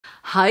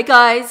Hi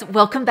guys,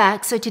 welcome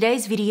back. So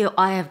today's video,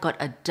 I have got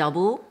a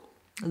double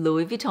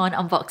Louis Vuitton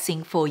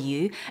unboxing for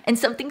you and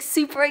something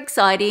super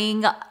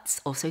exciting.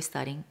 It's also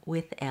starting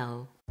with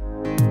L.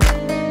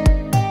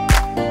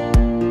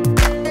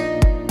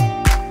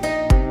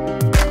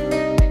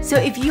 So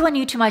if you are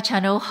new to my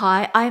channel,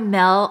 hi, I'm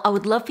Mel. I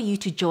would love for you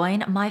to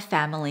join my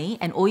family,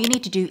 and all you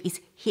need to do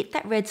is hit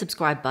that red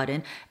subscribe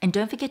button and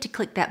don't forget to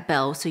click that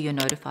bell so you're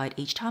notified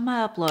each time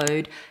I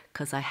upload,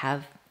 because I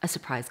have a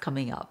surprise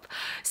coming up.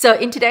 So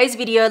in today's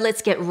video,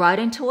 let's get right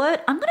into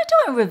it. I'm gonna do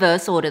it in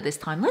reverse order this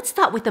time. Let's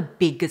start with the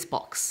biggest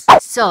box.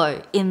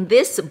 So in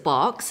this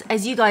box,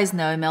 as you guys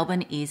know,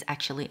 Melbourne is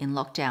actually in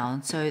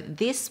lockdown. So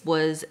this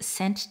was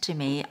sent to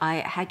me.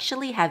 I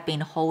actually have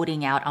been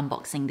holding out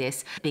unboxing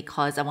this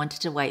because I wanted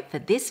to wait for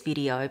this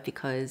video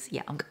because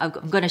yeah,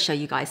 I'm gonna show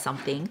you guys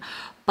something.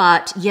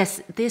 But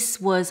yes,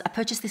 I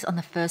purchased this on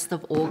the 1st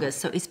of August.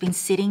 So it's been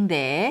sitting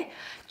there,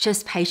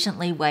 just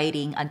patiently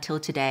waiting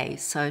until today.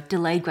 So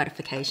delayed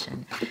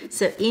gratification.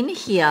 So in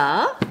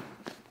here,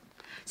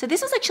 so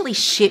this was actually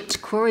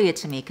shipped courier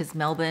to me because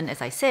Melbourne,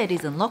 as I said,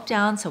 is in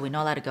lockdown. So we're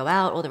not allowed to go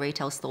out. All the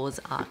retail stores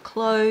are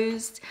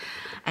closed.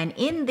 And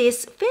in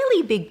this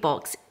fairly big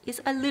box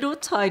is a little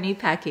tiny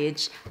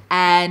package.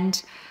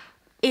 And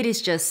it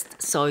is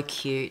just so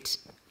cute.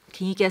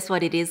 Can you guess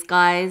what it is,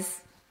 guys?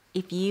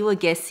 If you were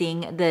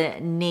guessing the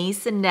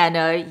NANO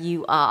Nano,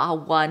 you are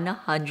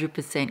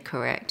 100%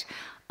 correct.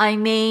 I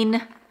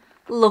mean,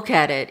 look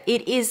at it.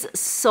 It is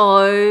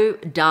so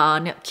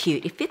darn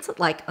cute. It fits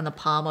like on the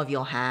palm of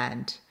your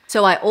hand.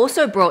 So I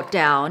also brought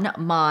down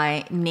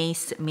my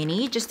NANO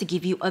Mini just to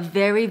give you a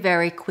very,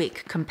 very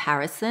quick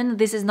comparison.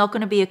 This is not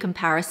going to be a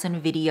comparison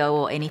video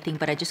or anything,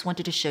 but I just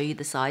wanted to show you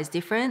the size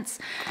difference.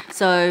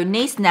 So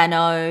NANO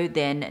Nano,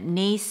 then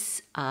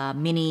NANO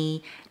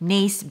Mini,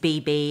 NANO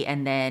BB,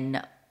 and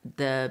then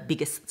the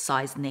biggest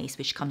size NANO,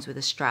 which comes with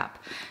a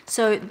strap.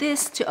 So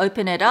this, to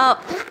open it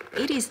up,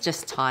 it is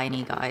just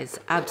tiny, guys,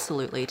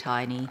 absolutely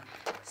tiny.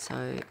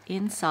 So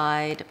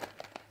inside,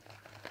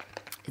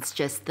 it's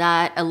just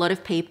that. A lot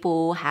of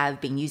people have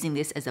been using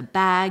this as a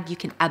bag. You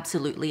can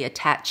absolutely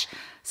attach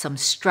some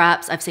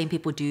straps. I've seen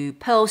people do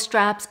pearl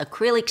straps,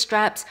 acrylic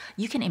straps.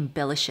 You can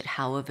embellish it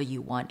however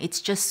you want. It's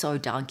just so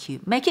darn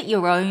cute. Make it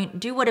your own,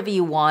 do whatever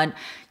you want.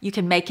 You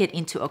can make it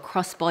into a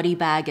crossbody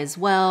bag as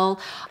well.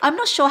 I'm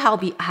not sure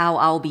how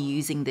I'll be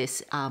using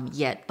this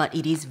yet, but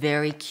it is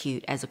very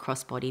cute as a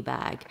crossbody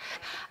bag.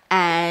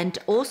 And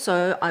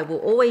also, I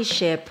will always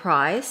share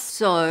price.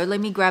 So let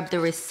me grab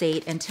the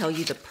receipt and tell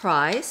you the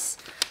price.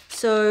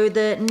 So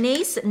the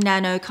NANO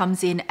Nano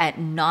comes in at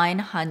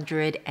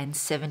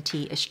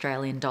 970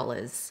 Australian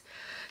dollars.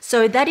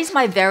 So that is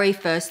my very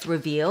first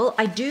reveal.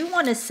 I do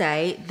want to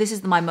say, this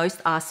is my most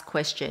asked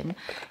question.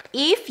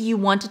 If you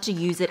wanted to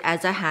use it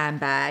as a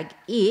handbag,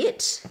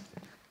 it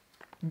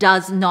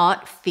does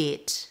not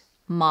fit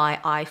my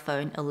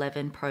iPhone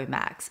 11 Pro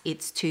Max.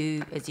 It's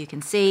too, as you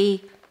can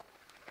see,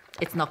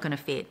 it's not going to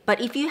fit.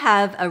 But if you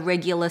have a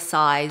regular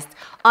sized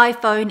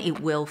iPhone, it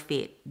will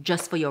fit,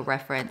 just for your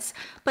reference.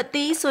 But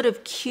these sort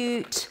of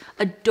cute,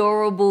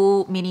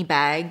 adorable mini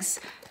bags,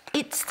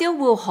 it still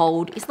will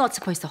hold. It's not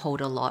supposed to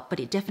hold a lot,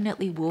 but it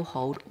definitely will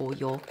hold all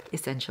your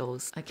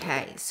essentials.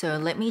 Okay, so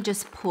let me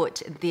just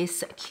put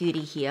this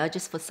cutie here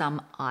just for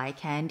some eye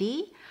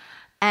candy.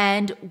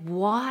 And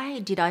why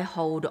did I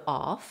hold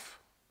off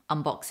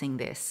unboxing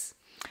this?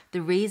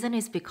 The reason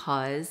is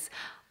because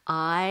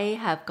I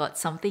have got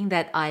something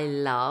that I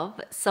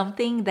love,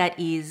 something that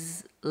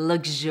is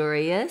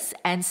luxurious,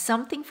 and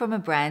something from a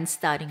brand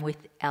starting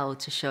with L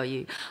to show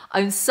you.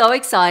 I'm so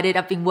excited.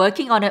 I've been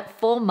working on it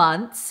for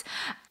months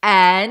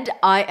and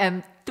I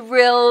am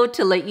thrilled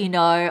to let you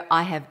know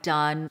I have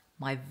done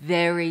my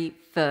very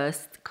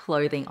first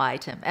clothing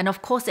item. And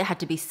of course it had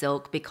to be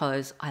silk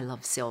because I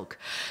love silk.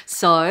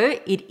 So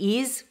it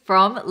is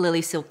from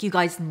Lilysilk. You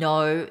guys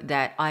know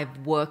that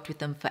I've worked with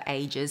them for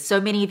ages.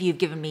 So many of you have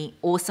given me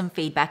awesome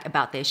feedback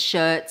about their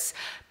shirts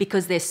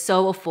because they're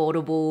so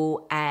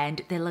affordable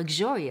and they're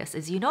luxurious,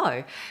 as you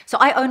know. So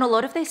I own a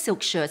lot of their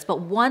silk shirts, but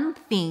one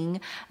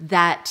thing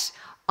that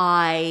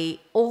I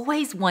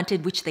always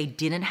wanted, which they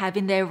didn't have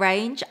in their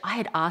range, I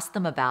had asked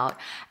them about.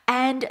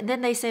 And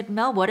then they said,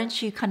 Mel, why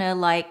don't you kind of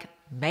like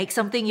make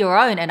something your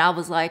own? And I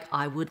was like,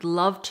 I would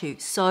love to.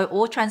 So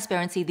all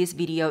transparency, this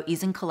video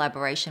is in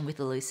collaboration with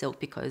Lilysilk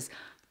because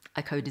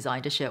I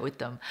co-designed a shirt with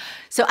them.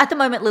 So at the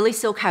moment,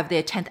 Lilysilk have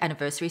their 10th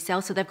anniversary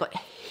sale. So they've got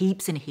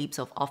heaps and heaps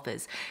of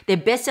offers. Their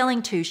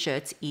best-selling 2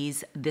 shirts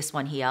is this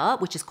one here,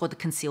 which is called the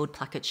Concealed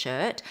Placket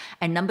shirt.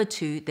 And number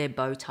 2, their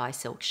bow tie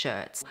silk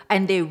shirts.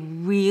 And they're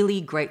really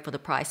great for the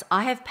price.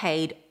 I have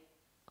paid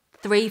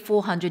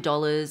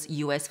 $300-400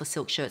 US for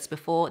silk shirts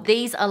before.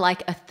 These are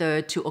like a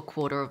third to a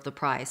quarter of the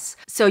price.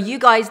 So you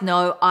guys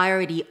know I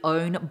already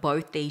own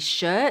both these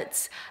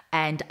shirts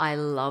and I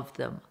love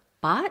them.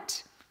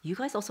 But you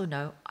guys also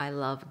know I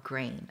love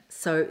green.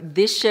 So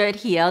this shirt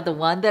here, the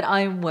one that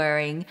I'm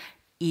wearing,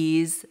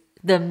 is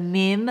the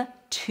Mim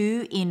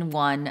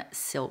 2-in-1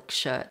 silk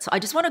shirt. So I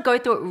just want to go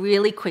through it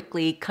really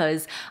quickly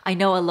because I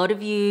know a lot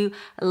of you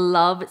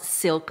love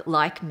silk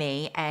like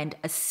me, and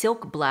a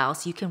silk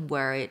blouse, you can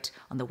wear it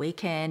on the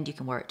weekend, you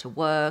can wear it to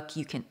work,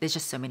 there's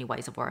just so many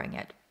ways of wearing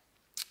it.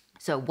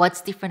 So what's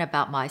different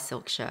about my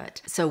silk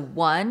shirt? So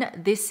one,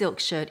 this silk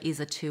shirt is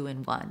a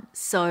 2-in-1.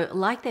 So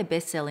like their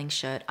best-selling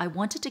shirt, I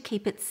wanted to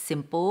keep it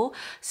simple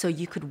so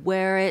you could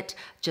wear it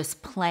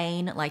just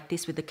plain like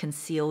this with the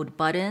concealed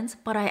buttons,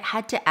 but I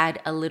had to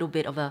add a little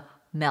bit of a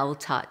Mel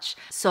touch.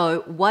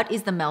 So what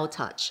is the Mel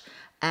touch?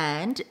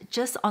 And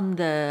just on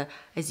the,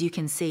 as you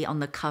can see on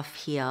the cuff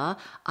here,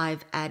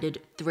 I've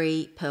added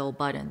 3 pearl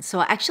buttons. So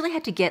I actually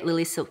had to get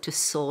Lilysilk to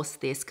source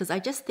this because I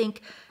just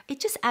think it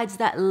just adds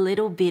that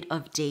little bit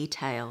of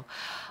detail.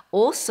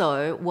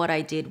 Also, what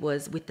I did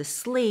was with the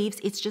sleeves,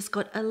 it's just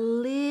got a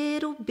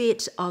little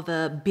bit of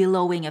a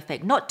billowing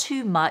effect. Not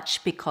too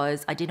much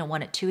because I didn't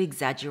want it too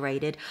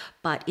exaggerated,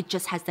 but it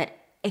just has that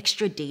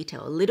extra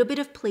detail, a little bit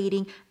of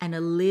pleating and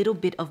a little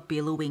bit of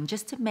billowing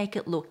just to make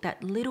it look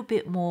that little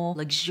bit more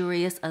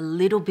luxurious, a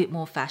little bit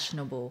more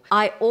fashionable.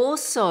 I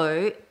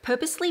also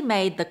purposely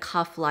made the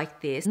cuff like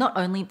this, not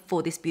only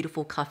for this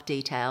beautiful cuff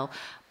detail,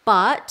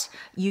 but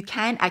you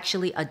can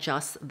actually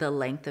adjust the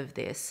length of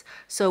this.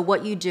 So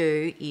what you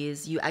do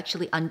is you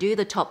actually undo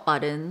the top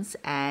buttons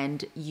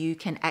and you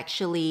can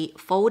actually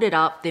fold it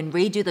up, then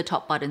redo the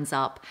top buttons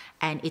up,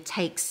 and it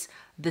takes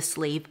the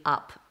sleeve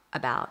up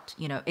about,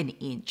 an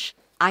inch.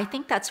 I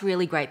think that's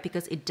really great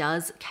because it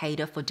does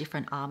cater for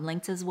different arm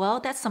lengths as well.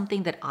 That's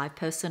something that I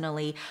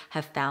personally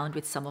have found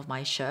with some of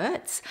my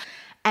shirts.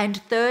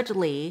 And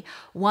thirdly,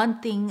 one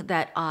thing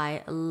that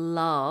I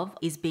love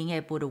is being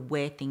able to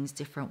wear things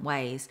different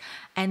ways.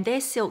 And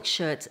their silk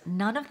shirts,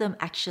 none of them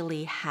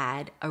actually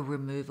had a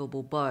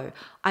removable bow.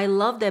 I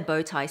love their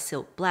bow tie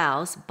silk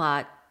blouse,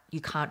 but you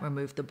can't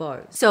remove the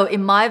bow. So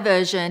in my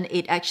version,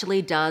 it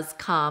actually does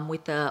come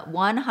with a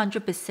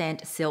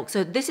 100% silk.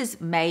 So this is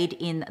made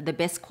in the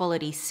best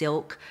quality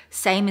silk,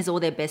 same as all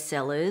their best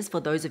sellers for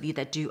those of you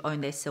that do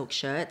own their silk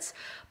shirts.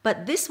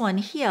 But this one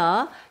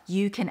here,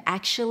 you can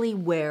actually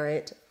wear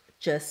it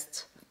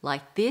just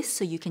like this.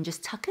 So you can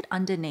just tuck it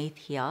underneath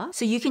here.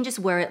 So you can just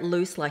wear it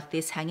loose like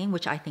this hanging,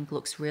 which I think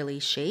looks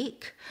really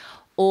chic.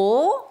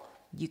 Or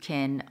you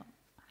can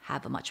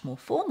have a much more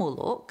formal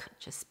look.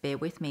 Just bear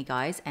with me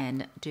guys,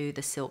 and do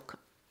the silk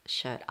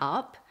shirt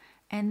up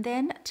and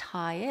then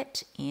tie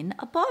it in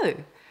a bow.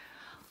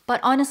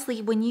 But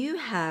honestly, when you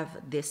have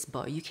this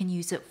bow, you can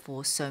use it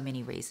for so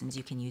many reasons.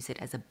 You can use it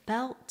as a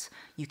belt,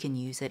 you can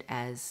use it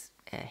as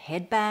a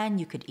headband,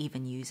 you could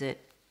even use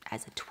it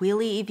as a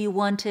twilly if you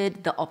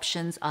wanted. The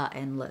options are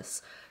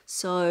endless.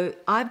 So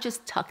I've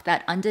just tucked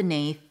that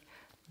underneath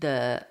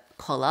the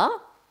collar,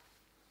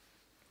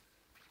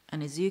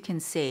 and as you can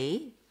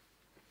see,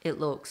 it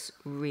looks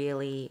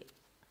really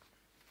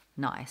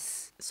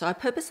nice. So I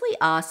purposely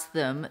asked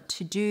them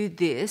to do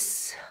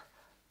this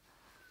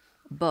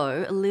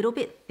bow a little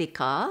bit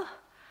thicker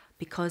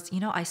because,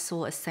 I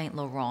saw a Saint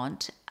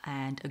Laurent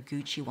and a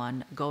Gucci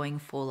one going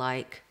for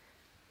like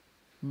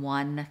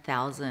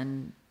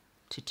 1,000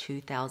 to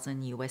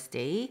 2,000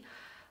 USD.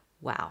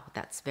 Wow,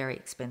 that's very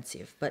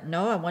expensive. But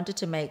no, I wanted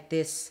to make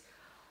this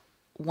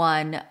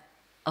one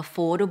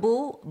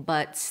affordable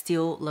but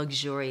still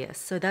luxurious.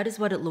 So that is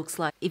what it looks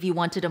like if you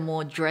wanted a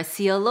more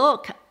dressier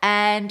look.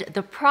 And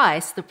the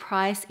price,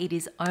 it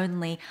is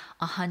only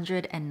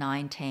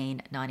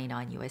 $119.99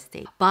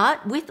 USD.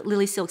 But with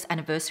Lilysilk's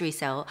anniversary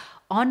sale,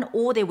 on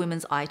all their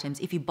women's items,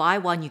 if you buy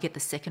one, you get the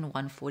second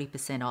one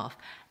 40% off.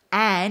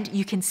 And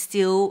you can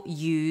still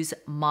use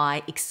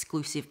my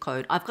exclusive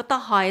code. I've got the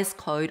highest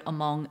code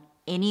among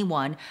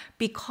anyone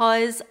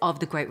because of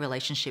the great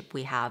relationship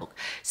we have.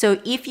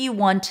 So if you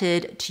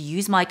wanted to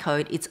use my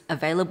code, it's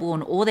available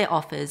on all their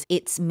offers.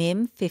 It's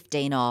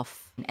MIM15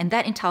 off. And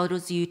that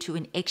entitles you to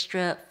an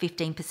extra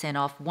 15%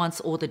 off once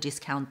all the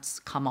discounts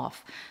come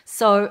off.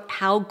 So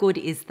how good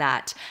is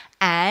that?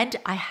 And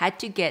I had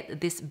to get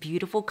this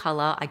beautiful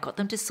color. I got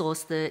them to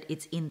source it.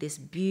 It's in this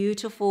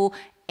beautiful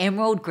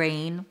emerald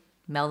green.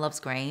 Mel loves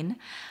green.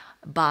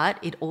 But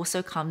it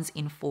also comes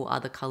in 4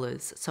 other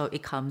colors. So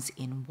it comes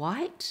in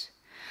white,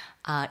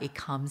 it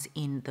comes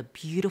in the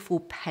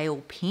beautiful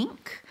pale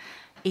pink,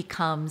 it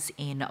comes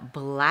in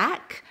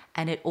black,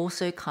 and it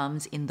also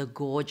comes in the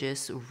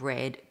gorgeous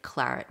red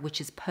claret,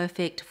 which is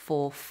perfect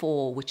for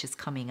fall, which is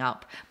coming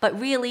up. But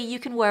really, you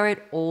can wear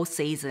it all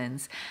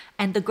seasons.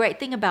 And the great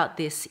thing about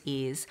this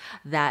is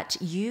that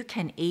you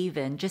can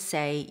even just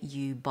say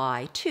you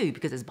buy 2,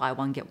 because it's buy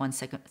one, get one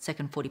second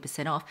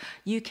 40% off.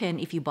 You can,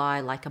 if you buy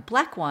like a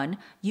black one,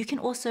 you can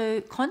also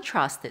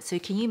contrast it. So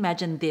can you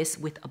imagine this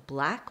with a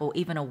black or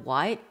even a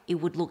white? It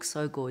would look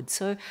so good.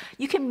 So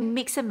you can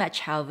mix and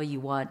match however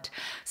you want.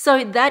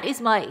 So that is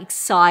my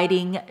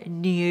exciting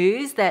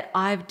news that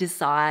I've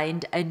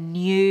designed a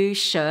new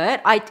shirt.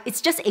 It's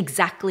just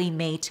exactly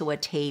me to a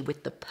T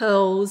with the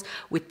pearls,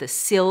 with the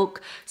silk.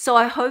 So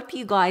I hope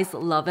you guys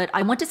love it.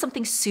 I wanted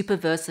something super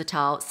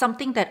versatile,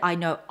 something that I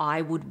know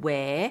I would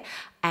wear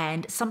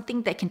and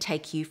something that can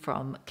take you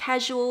from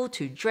casual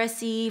to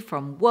dressy,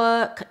 from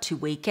work to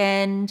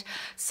weekend.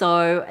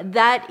 So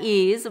that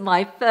is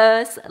my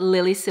first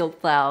Lilysilk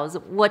blouse.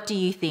 What do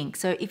you think?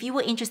 So if you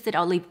were interested,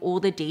 I'll leave all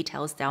the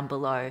details down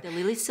below. The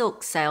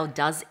Lilysilk sale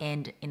does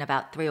end in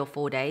about 3 or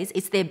 4 days.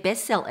 It's their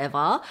best sale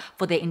ever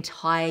for their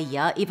entire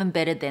year, even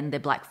better than their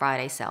Black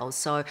Friday sales.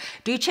 So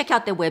do check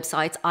out their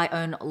websites. I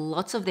own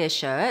lots of their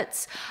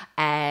shirts,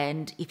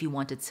 and if you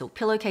wanted silk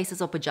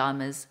pillowcases or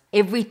pajamas,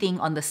 everything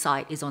on the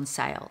site is on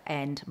sale,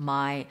 and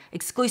my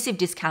exclusive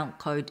discount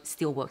code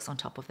still works on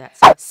top of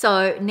that.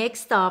 So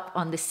next up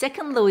on the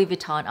second Louis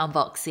Vuitton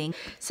unboxing.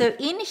 So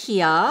in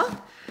here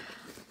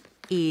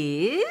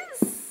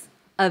is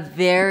a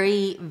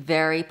very,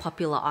 very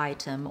popular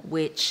item,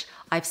 which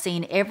I've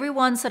seen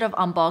everyone sort of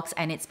unbox,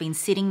 and it's been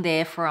sitting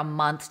there for a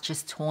month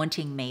just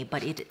taunting me,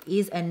 but it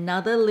is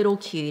another little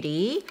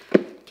cutie.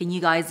 Can you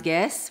guys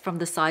guess from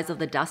the size of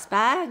the dust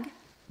bag?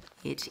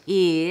 It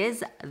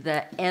is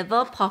the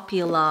ever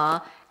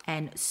popular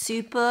and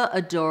super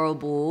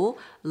adorable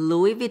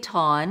Louis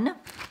Vuitton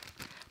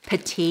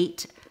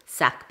Petite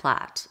Sac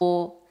Plat,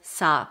 or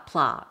Sac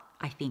Plat,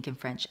 I think in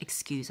French.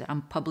 Excuse it,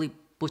 I'm probably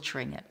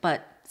butchering it.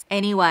 But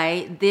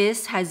anyway,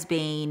 this has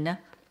been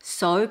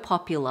so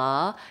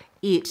popular.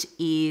 It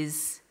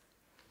is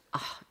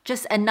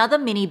just another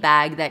mini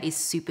bag that is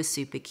super,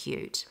 super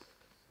cute.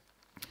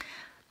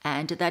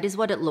 And that is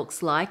what it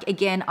looks like.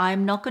 Again,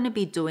 I'm not going to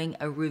be doing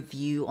a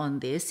review on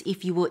this.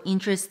 If you were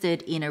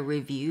interested in a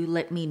review,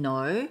 let me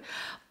know.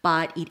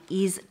 But it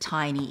is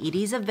tiny. It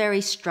is a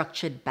very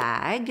structured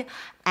bag.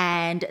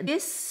 And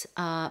this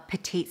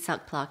Petite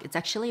Sac Plat, it's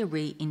actually a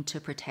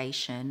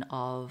reinterpretation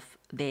of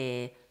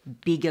their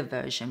bigger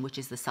version, which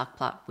is the Sac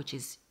Plat, which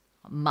is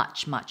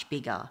much, much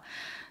bigger.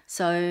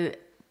 So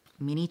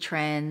mini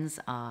trends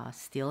are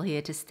still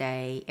here to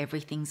stay.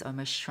 Everything's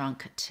almost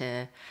shrunk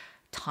to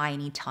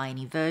tiny,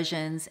 tiny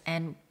versions.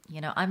 And,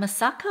 you know, I'm a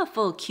sucker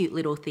for cute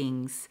little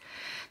things.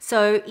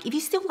 So if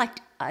you still like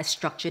a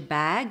structured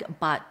bag,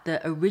 but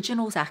the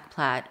original Sac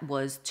Plat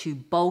was too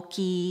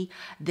bulky,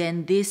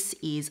 then this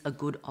is a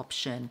good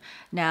option.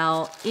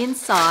 Now,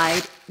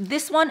 inside,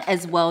 this one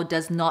as well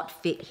does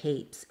not fit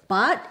heaps,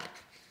 but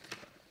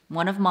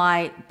one of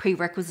my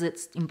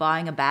prerequisites in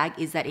buying a bag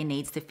is that it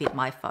needs to fit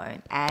my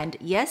phone. And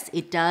yes,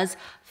 it does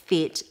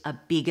fit a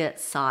bigger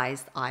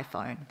sized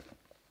iPhone.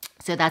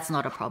 So that's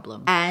not a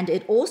problem. And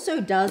it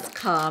also does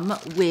come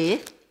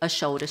with a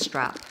shoulder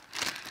strap.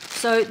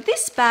 So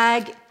this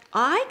bag,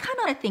 I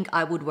kind of think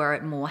I would wear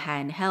it more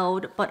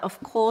handheld, but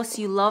of course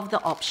you love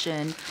the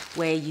option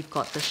where you've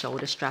got the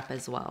shoulder strap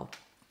as well.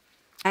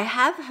 I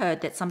have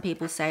heard that some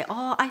people say,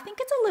 oh, I think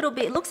it's a little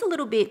bit, it looks a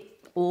little bit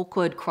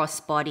awkward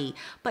crossbody,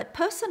 but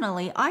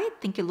personally, I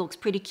think it looks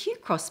pretty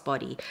cute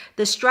crossbody.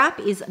 The strap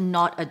is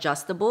not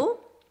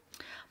adjustable,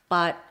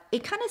 but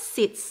it kind of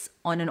sits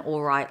on an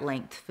all right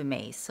length for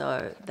me.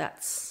 So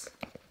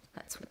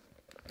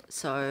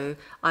so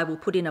I will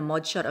put in a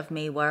mod shot of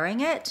me wearing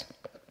it.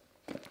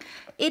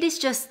 It is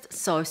just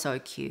so, so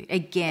cute.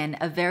 Again,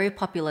 a very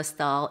popular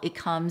style. It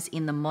comes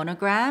in the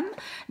monogram.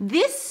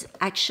 This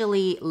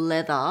actually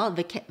leather,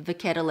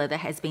 Vachetta leather,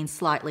 has been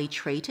slightly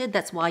treated.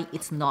 That's why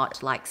it's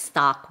not like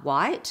stark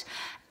white.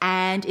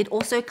 And it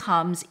also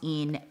comes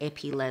in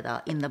epi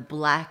leather in the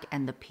black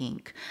and the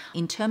pink.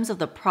 In terms of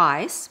the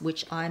price,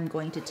 which I'm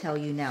going to tell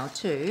you now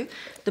too,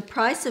 the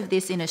price of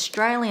this in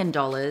Australian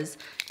dollars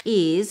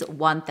is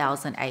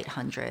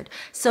 $1,800.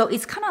 So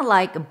it's kind of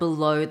like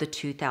below the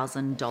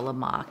 $2,000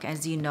 mark.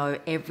 As you know,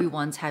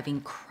 everyone's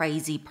having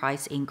crazy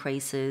price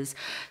increases.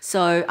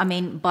 So, I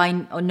mean, by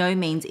no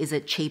means is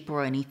it cheap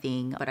or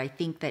anything, but I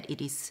think that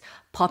it is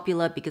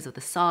popular because of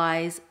the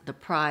size, the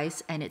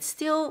price, and it's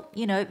still,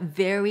 you know,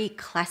 very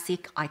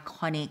classic,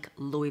 iconic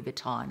Louis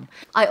Vuitton.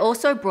 I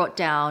also brought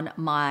down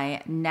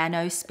my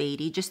Nano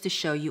Speedy just to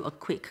show you a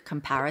quick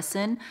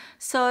comparison.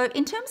 So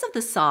in terms of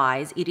the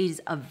size, it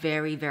is a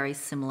very, very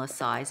similar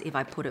size if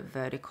I put it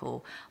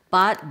vertical,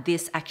 but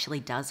this actually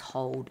does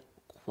hold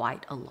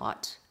quite a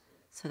lot.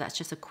 So that's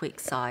just a quick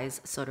size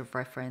sort of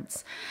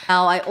reference.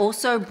 Now, I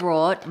also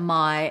brought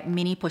my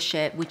mini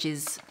pochette, which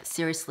is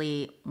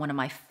seriously one of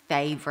my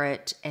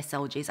favorite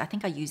SLGs. I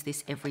think I use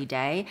this every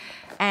day.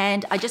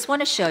 And I just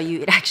want to show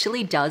you, it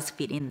actually does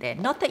fit in there.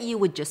 Not that you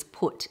would just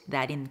put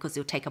that in because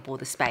it'll take up all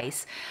the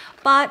space,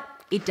 but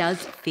it does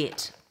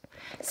fit.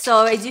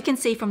 So as you can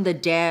see from the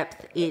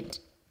depth, it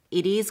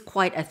is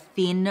quite a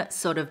thin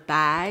sort of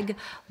bag,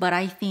 but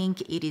I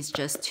think it is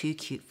just too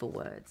cute for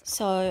words.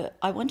 So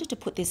I wanted to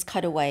put this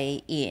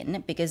cutaway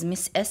in because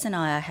Miss S and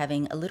I are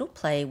having a little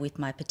play with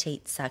my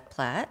Petite Sac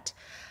Plat.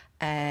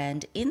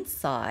 And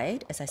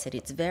inside, as I said,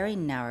 it's very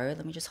narrow.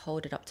 Let me just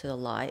hold it up to the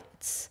light.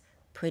 It's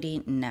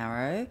pretty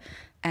narrow.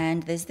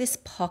 And there's this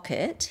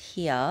pocket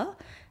here.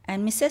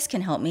 And Miss S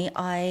can help me.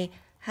 I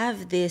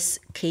have this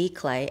key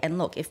clay. And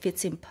look, it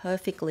fits in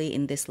perfectly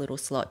in this little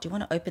slot. Do you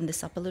want to open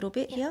this up a little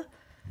bit here?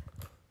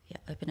 Yeah,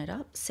 open it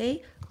up.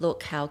 See?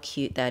 Look how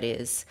cute that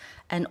is.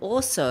 And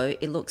also,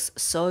 it looks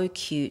so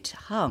cute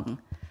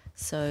hung.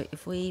 So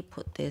if we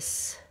put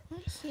this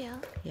here.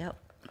 Yep,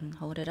 and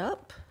hold it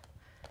up.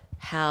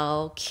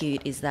 How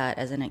cute is that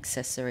as an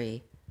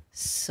accessory?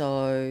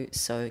 So,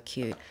 so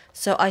cute.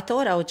 So I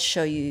thought I would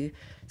show you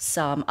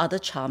some other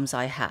charms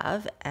I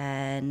have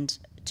and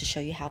to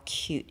show you how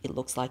cute it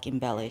looks like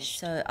embellished.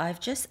 So I've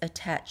just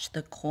attached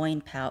the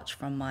coin pouch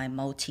from my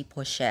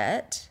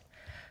multi-pochette,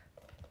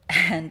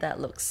 and that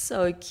looks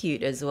so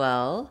cute as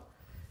well.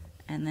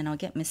 And then I'll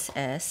get Miss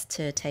S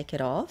to take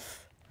it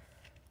off.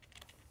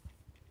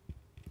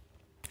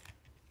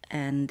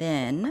 And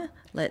then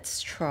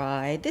let's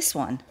try this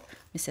one.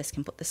 Miss S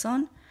can put this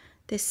on.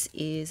 This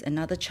is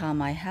another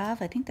charm I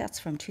have. I think that's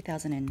from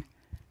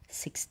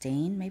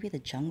 2016, maybe the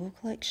Jungle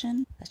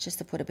collection. That's just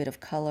to put a bit of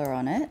color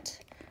on it.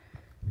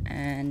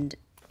 And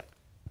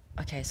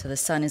okay, so the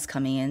sun is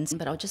coming in,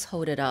 but I'll just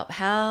hold it up.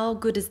 How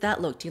good does that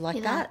look? Do you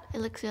like that? It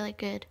looks really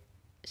good.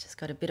 It's just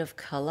got a bit of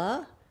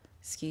color.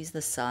 Excuse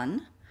the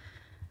sun.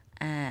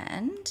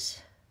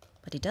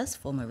 But it does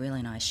form a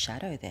really nice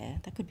shadow there.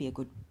 That could be a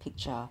good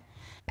picture.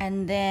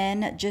 And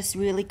then just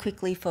really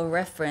quickly for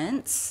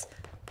reference,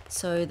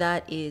 so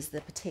that is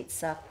the Petite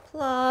Sac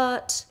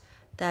Plot,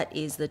 that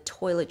is the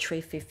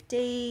Toiletry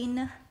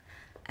 15,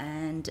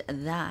 and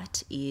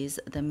that is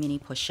the mini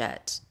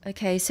pochette.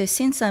 Okay, so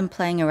since I'm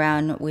playing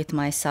around with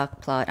my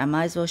sac plot, I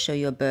might as well show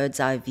you a bird's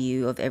eye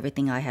view of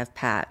everything I have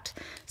packed.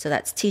 So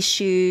that's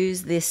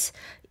tissues, this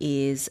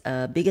is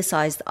a bigger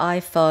sized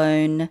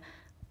iPhone,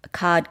 a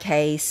card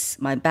case,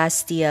 my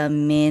Bastia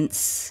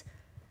mints.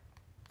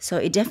 So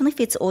it definitely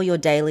fits all your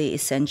daily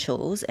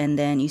essentials, and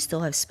then you still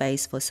have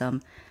space for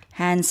some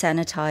hand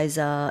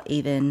sanitizer,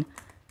 even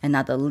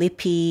another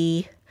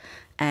lippy.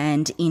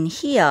 And in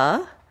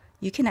here,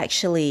 you can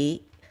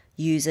actually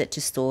use it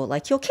to store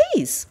like your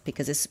keys,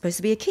 because it's supposed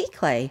to be a key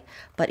clay,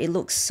 but it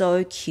looks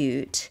so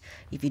cute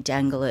if you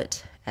dangle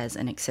it as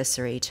an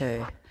accessory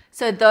too.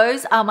 So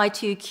those are my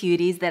two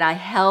cuties that I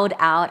held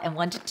out and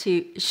wanted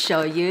to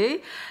show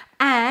you.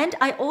 And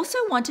I also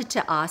wanted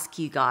to ask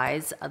you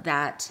guys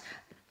that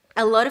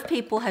a lot of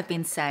people have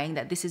been saying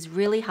that this is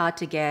really hard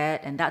to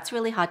get and that's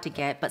really hard to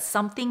get, but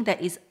something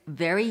that is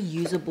very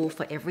usable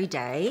for every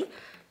day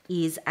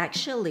is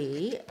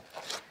actually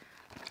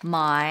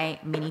my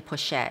mini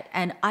pochette.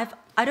 And I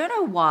don't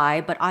know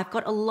why, but I've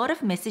got a lot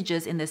of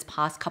messages in this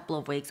past couple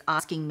of weeks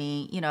asking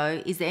me, you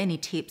know, is there any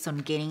tips on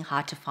getting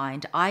hard to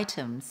find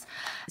items?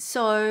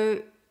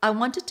 So I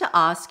wanted to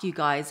ask you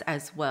guys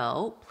as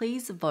well,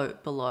 please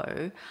vote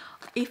below.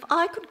 If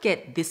I could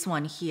get this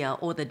one here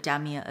or the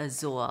Damier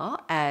Azur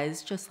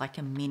as just like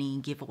a mini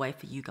giveaway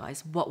for you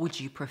guys, what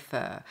would you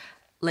prefer?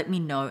 Let me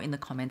know in the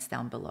comments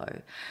down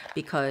below,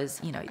 because,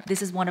 you know,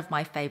 this is one of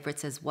my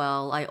favorites as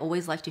well. I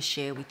always like to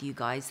share with you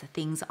guys the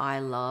things I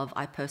love,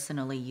 I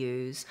personally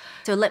use.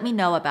 So let me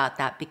know about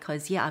that,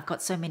 because yeah, I've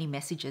got so many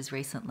messages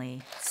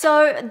recently.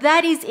 So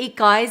that is it,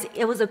 guys.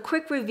 It was a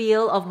quick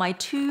reveal of my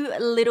two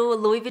little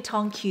Louis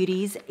Vuitton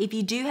cuties. If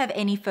you do have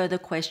any further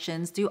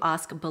questions, do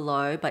ask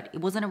below, but it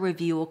wasn't a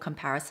review or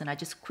comparison. I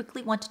just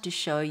quickly wanted to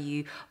show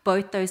you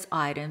both those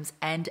items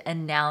and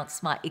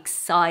announce my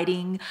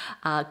exciting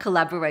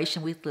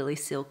collaboration with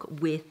Lilysilk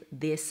with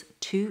this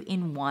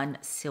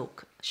 2-in-1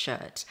 silk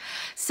shirt.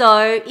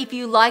 So if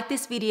you like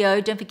this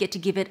video, don't forget to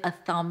give it a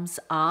thumbs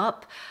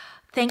up.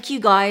 Thank you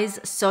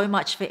guys so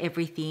much for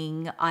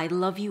everything. I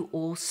love you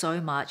all so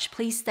much.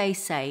 Please stay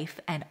safe,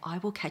 and I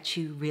will catch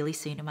you really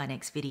soon in my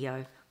next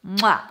video.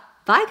 Mwah!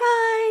 Bye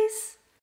guys!